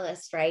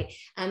catalyst, right?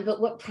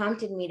 But what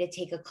prompted me to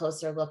take a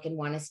closer look and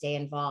want to stay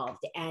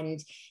involved.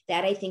 And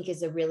that, I think,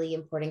 is a really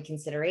important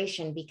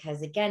consideration,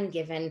 because again,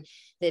 given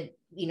the,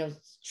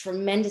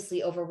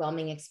 tremendously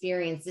overwhelming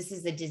experience, this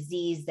is a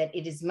disease that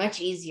it is much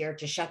easier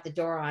to shut the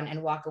door on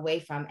and walk away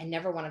from and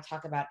never want to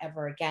talk about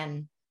ever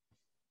again.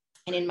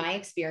 And in my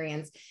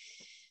experience,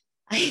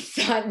 I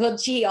thought, well,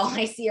 gee, all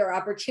I see are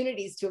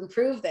opportunities to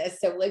improve this.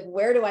 So like,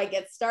 where do I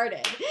get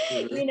started?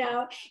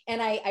 Mm-hmm.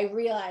 And I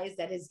realized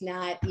that is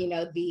not,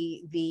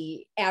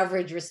 the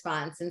average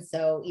response. And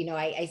so,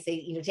 I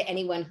say, to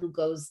anyone who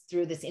goes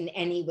through this in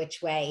any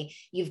which way,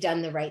 you've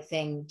done the right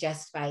thing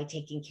just by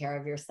taking care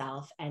of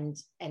yourself and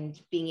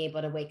being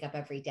able to wake up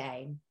every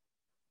day.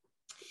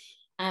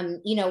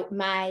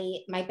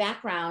 My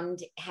background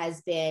has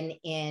been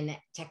in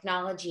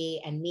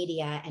technology and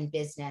media and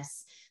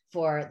business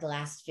for the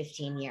last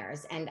 15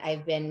 years. And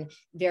I've been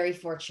very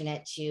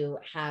fortunate to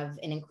have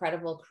an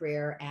incredible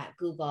career at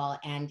Google.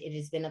 And it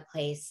has been a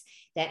place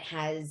that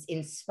has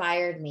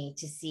inspired me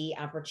to see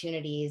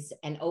opportunities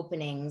and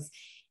openings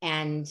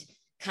and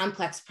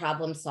complex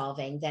problem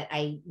solving that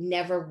I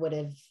never would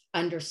have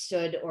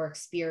understood or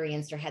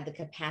experienced or had the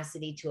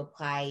capacity to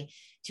apply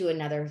to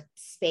another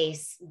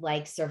space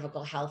like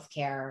cervical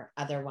healthcare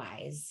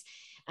otherwise.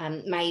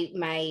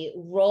 My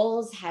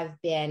roles have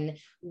been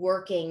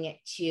working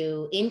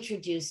to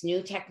introduce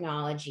new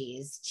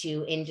technologies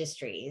to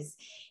industries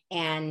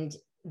and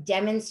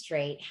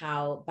demonstrate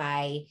how,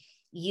 by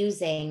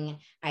using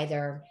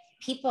either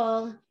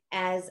people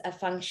as a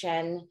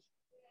function,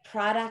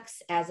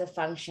 products as a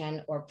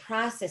function, or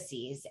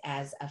processes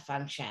as a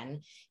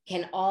function,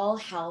 can all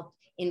help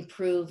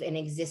improve an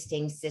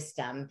existing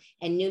system.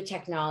 And new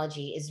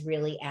technology is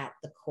really at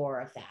the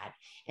core of that.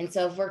 And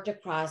so I've worked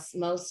across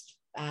most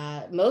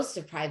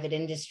of private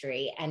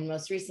industry, and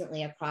most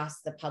recently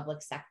across the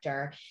public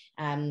sector.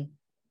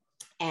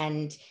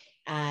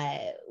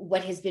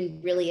 What has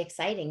been really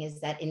exciting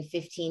is that in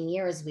 15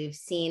 years, we've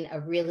seen a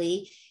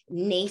really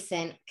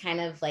nascent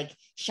kind of like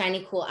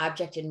shiny, cool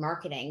object in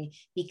marketing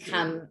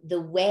become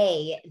the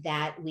way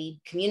that we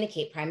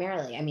communicate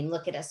primarily. I mean,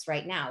 look at us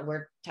right now.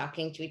 We're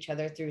talking to each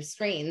other through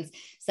screens,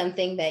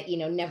 something that,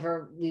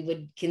 never we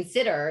would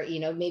consider,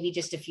 maybe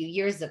just a few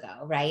years ago,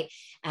 right?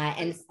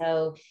 And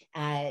so,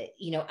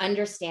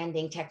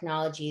 understanding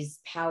technology's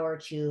power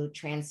to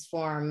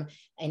transform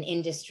an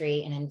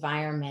industry, an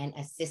environment,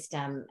 a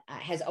system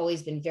has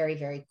always been very,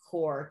 very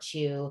core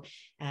to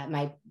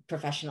my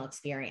professional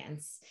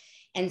experience.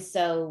 And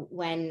so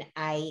when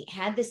I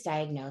had this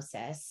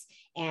diagnosis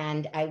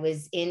and I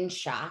was in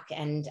shock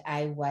and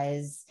I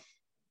was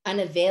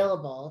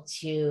unavailable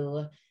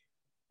to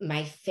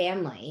my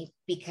family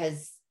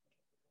because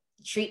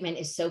treatment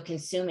is so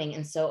consuming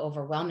and so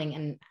overwhelming,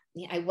 and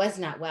I was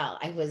not well.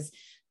 I was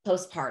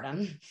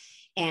postpartum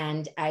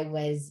and I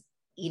was,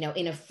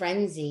 in a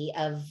frenzy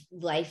of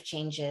life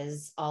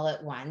changes all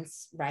at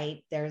once,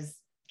 right? There's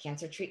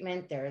cancer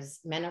treatment, there's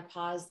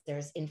menopause,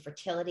 there's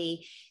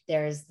infertility,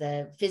 there's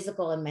the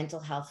physical and mental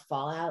health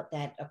fallout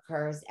that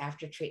occurs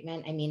after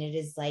treatment. I mean, it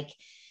is like,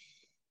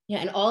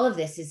 and all of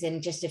this is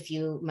in just a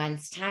few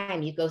months'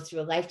 time. You go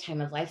through a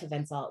lifetime of life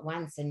events all at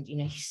once, and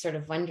you sort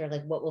of wonder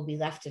like what will be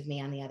left of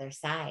me on the other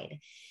side.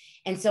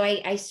 And so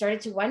I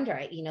started to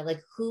wonder,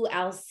 like who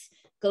else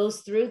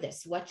goes through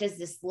this? What does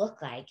this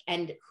look like?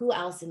 And who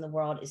else in the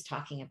world is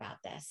talking about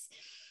this?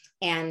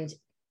 And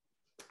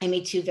I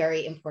made two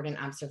very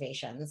important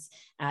observations.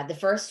 The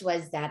first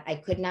was that I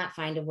could not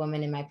find a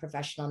woman in my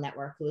professional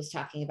network who was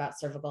talking about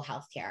cervical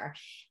healthcare.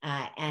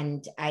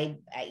 And I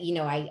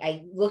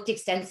looked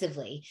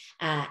extensively.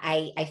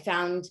 I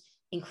found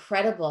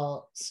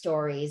incredible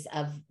stories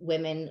of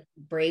women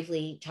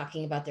bravely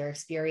talking about their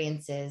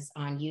experiences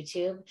on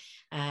YouTube.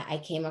 I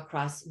came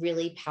across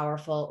really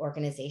powerful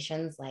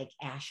organizations like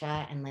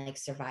ASHA and like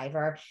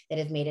Survivor that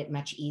have made it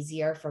much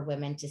easier for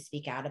women to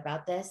speak out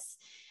about this.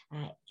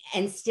 Uh,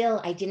 and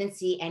still, I didn't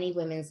see any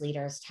women's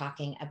leaders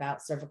talking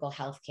about cervical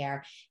health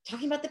care,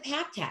 talking about the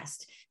Pap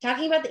test,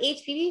 talking about the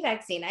HPV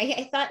vaccine.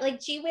 I thought, like,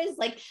 gee whiz,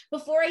 like,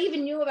 before I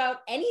even knew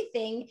about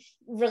anything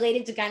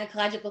related to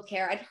gynecological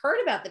care, I'd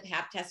heard about the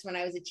Pap test when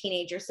I was a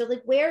teenager. So,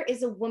 like, where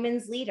is a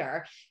woman's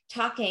leader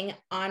talking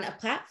on a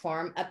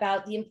platform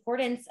about the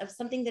importance of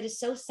something that is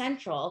so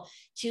central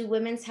to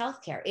women's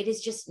healthcare? It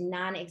is just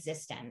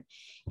non-existent.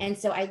 And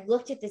so I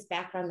looked at this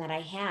background that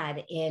I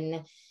had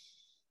in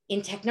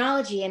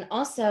technology, and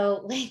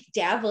also like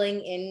dabbling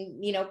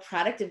in,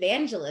 product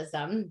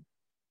evangelism.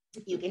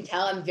 You can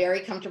tell I'm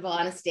very comfortable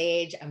on a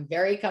stage. I'm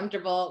very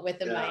comfortable with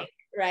the mic,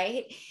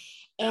 right?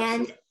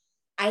 And absolutely.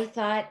 I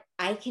thought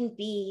I can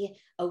be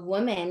a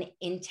woman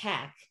in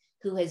tech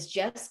who has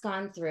just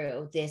gone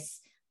through this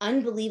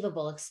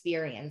unbelievable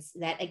experience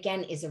that,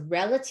 again, is a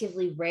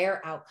relatively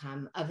rare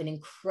outcome of an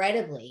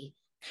incredibly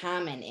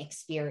common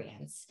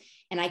experience.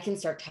 And I can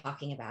start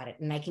talking about it,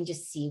 and I can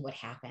just see what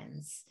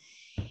happens.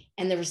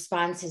 And the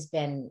response has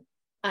been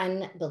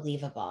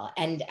unbelievable.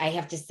 And I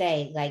have to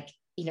say, like,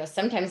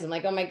 sometimes I'm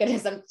like, oh my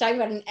goodness, I'm talking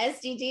about an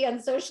STD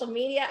on social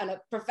media on a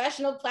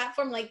professional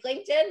platform like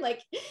LinkedIn.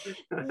 Like,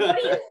 what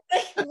is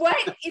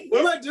what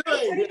am I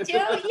doing?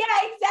 Yeah,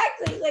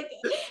 exactly. Like,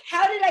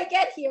 how did I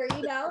get here?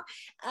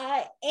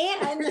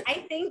 And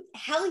I think,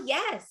 hell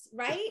yes,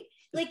 right?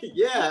 Like,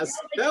 yes,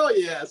 hell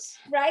yes.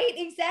 Right?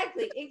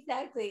 Exactly.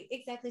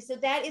 So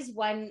that is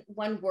one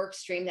work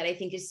stream that I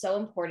think is so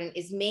important,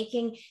 is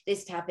making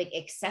this topic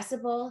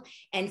accessible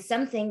and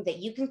something that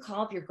you can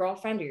call up your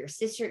girlfriend or your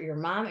sister or your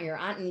mom or your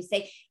aunt and you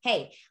say,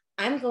 hey,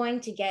 I'm going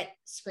to get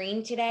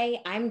screened today.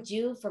 I'm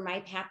due for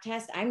my Pap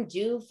test. I'm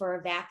due for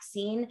a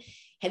vaccine.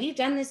 Have you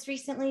done this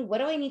recently? What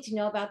do I need to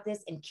know about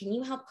this? And can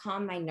you help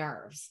calm my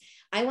nerves?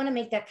 I want to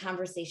make that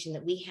conversation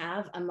that we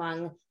have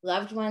among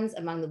loved ones,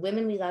 among the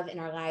women we love in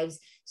our lives,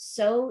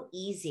 so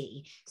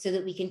easy, so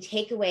that we can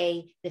take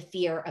away the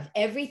fear of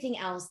everything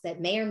else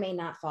that may or may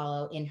not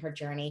follow in her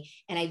journey.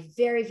 And I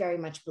very, very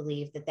much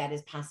believe that that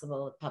is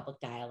possible with public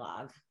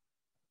dialogue.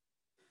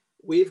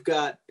 We've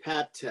got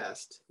Pap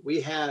test,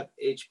 we have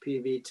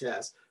HPV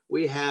test,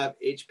 we have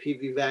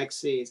HPV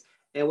vaccines,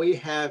 and we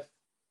have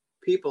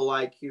people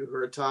like you who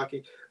are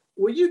talking.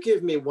 Will you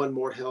give me one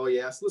more hell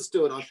yes? Let's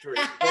do it on 3.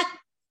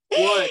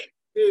 1,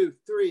 2,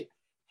 3.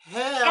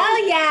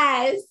 Hell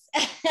yes.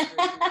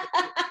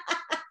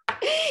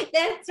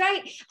 That's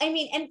right. I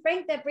mean, and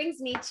Frank, that brings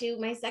me to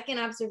my second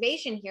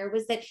observation here,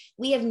 was that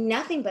we have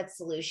nothing but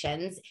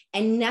solutions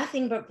and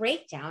nothing but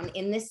breakdown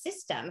in this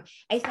system.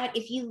 I thought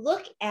if you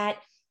look at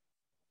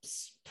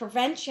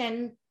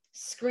prevention,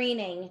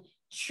 screening,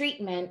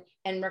 treatment,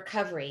 and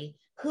recovery,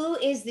 who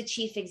is the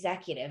chief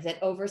executive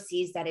that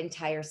oversees that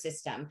entire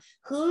system?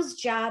 Whose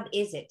job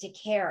is it to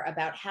care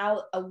about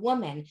how a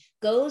woman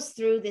goes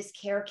through this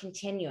care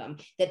continuum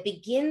that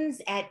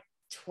begins at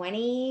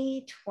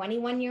 20,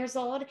 21 years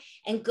old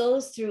and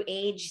goes through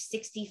age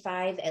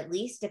 65 at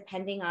least,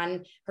 depending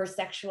on her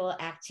sexual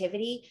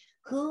activity?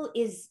 Who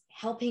is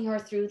helping her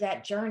through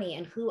that journey,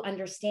 and who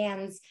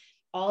understands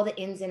all the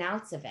ins and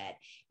outs of it?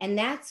 And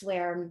that's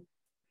where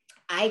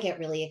I get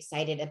really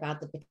excited about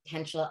the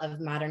potential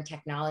of modern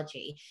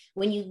technology.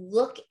 When you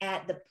look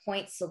at the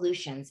point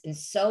solutions in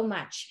so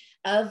much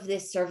of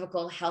this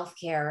cervical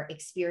healthcare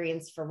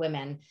experience for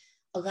women,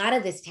 a lot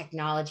of this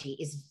technology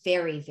is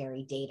very,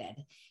 very dated.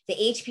 The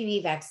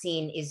HPV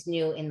vaccine is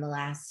new in the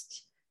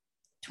last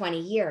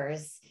 20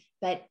 years,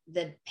 but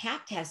the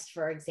Pap test,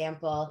 for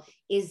example,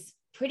 is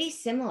pretty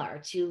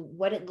similar to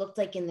what it looked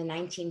like in the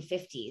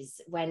 1950s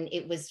when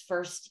it was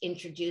first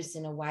introduced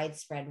in a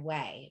widespread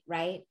way,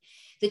 right?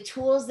 The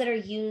tools that are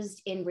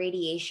used in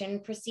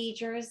radiation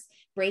procedures,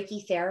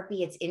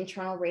 brachytherapy, it's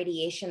internal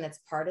radiation that's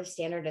part of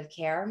standard of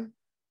care.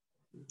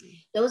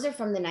 Those are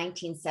from the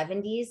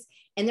 1970s,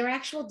 and their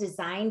actual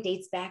design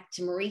dates back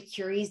to Marie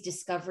Curie's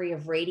discovery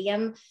of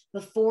radium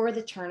before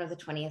the turn of the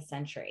 20th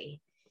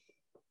century.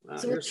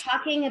 So we're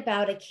talking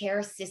about a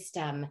care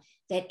system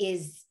that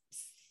is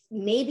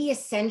maybe a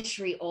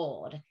century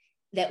old,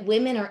 that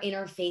women are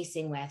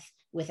interfacing with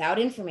without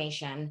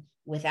information,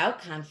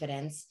 without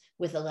confidence,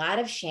 with a lot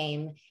of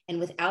shame, and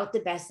without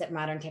the best that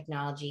modern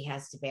technology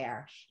has to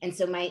bear. And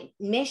so my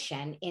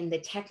mission in the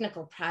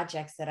technical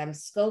projects that I'm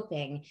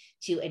scoping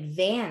to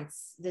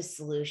advance the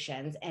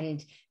solutions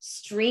and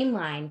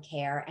streamline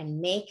care and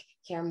make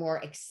care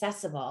more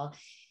accessible,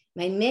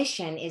 my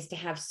mission is to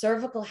have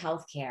cervical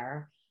health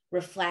care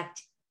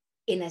reflect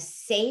in a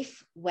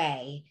safe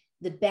way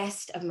the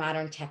best of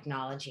modern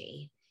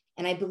technology.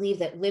 And I believe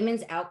that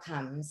women's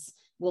outcomes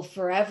will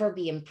forever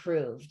be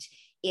improved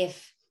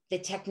if the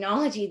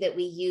technology that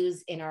we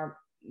use in our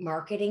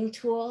marketing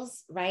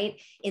tools, right,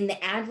 in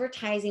the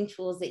advertising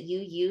tools that you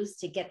use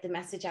to get the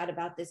message out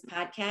about this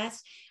podcast,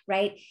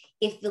 right,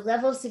 if the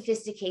level of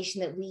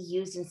sophistication that we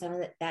used in some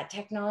of that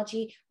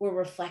technology were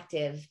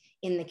reflective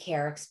in the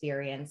care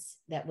experience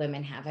that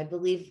women have. I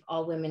believe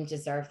all women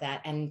deserve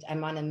that, and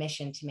I'm on a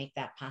mission to make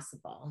that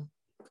possible.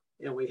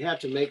 And we have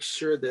to make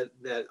sure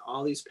that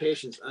all these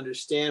patients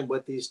understand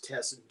what these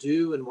tests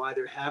do and why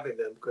they're having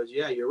them. Because,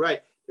 yeah, you're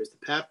right. There's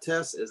the Pap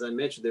test. As I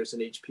mentioned, there's an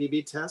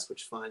HPV test,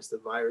 which finds the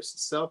virus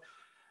itself.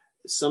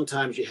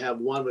 Sometimes you have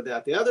one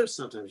without the other.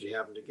 Sometimes you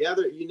have them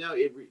together. You know,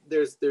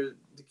 there's the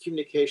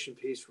communication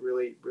piece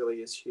really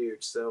is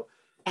huge. So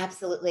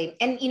absolutely.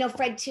 And, you know,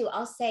 Fred, too,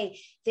 I'll say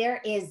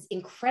there is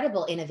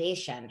incredible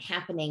innovation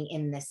happening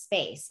in this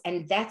space.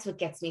 And that's what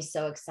gets me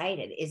so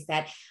excited, is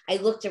that I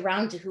looked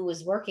around to who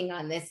was working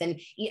on this,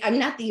 and I'm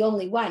not the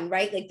only one,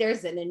 right? Like,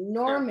 there's an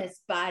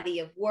enormous body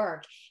of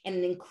work and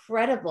an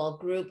incredible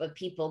group of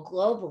people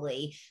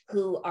globally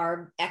who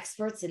are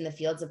experts in the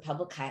fields of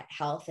public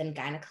health and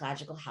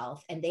gynecological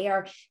health. And they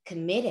are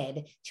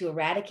committed to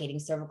eradicating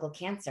cervical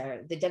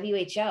cancer. The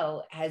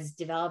WHO has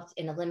developed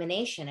an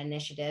elimination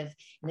initiative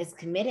and is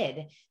committed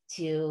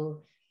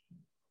to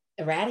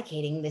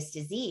eradicating this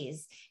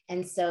disease.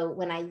 And so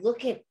when I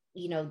look at,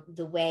 you know,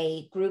 the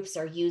way groups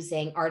are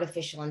using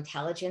artificial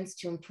intelligence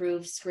to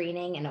improve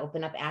screening and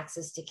open up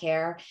access to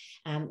care,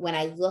 when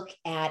I look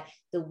at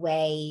the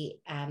way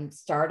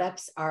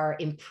startups are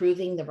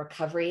improving the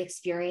recovery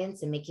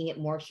experience and making it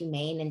more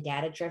humane and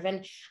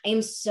data-driven, I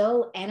am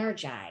so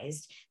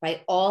energized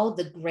by all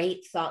the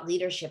great thought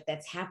leadership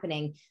that's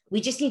happening.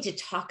 We just need to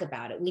talk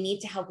about it. We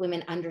need to help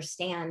women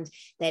understand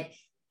that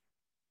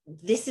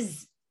this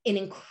is an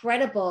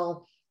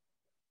incredible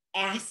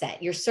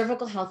asset. Your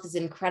cervical health is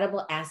an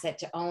incredible asset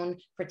to own,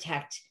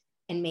 protect,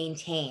 and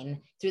maintain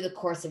through the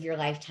course of your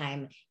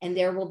lifetime. And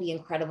there will be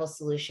incredible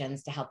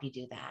solutions to help you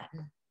do that.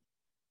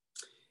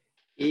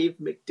 Eve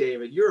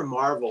McDavid, you're a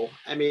marvel.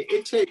 I mean,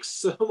 it takes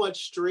so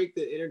much strength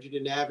and energy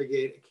to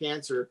navigate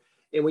cancer.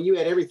 And when you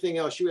had everything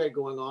else you had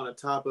going on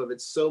top of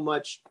it, so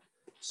much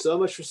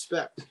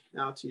respect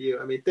now to you.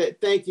 I mean,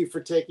 thank you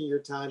for taking your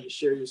time to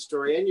share your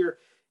story and your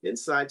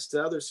insights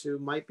to others who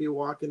might be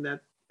walking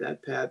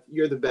that path.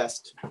 You're the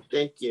best.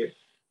 Thank you.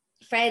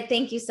 Fred,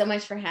 thank you so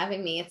much for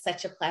having me. It's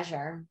such a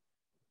pleasure.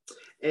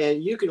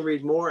 And you can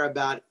read more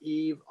about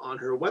Eve on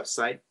her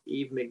website,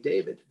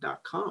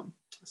 evemcdavid.com.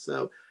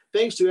 So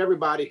thanks to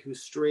everybody who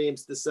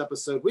streams this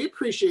episode. We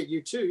appreciate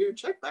you too. You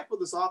check back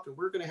with us often.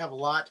 We're going to have a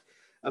lot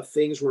of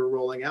things we're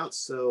rolling out.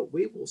 So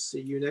we will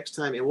see you next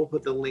time. And we'll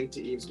put the link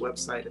to Eve's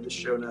website in the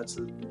show notes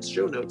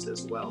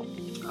as well.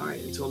 All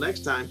right. Until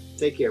next time,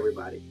 take care,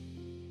 everybody.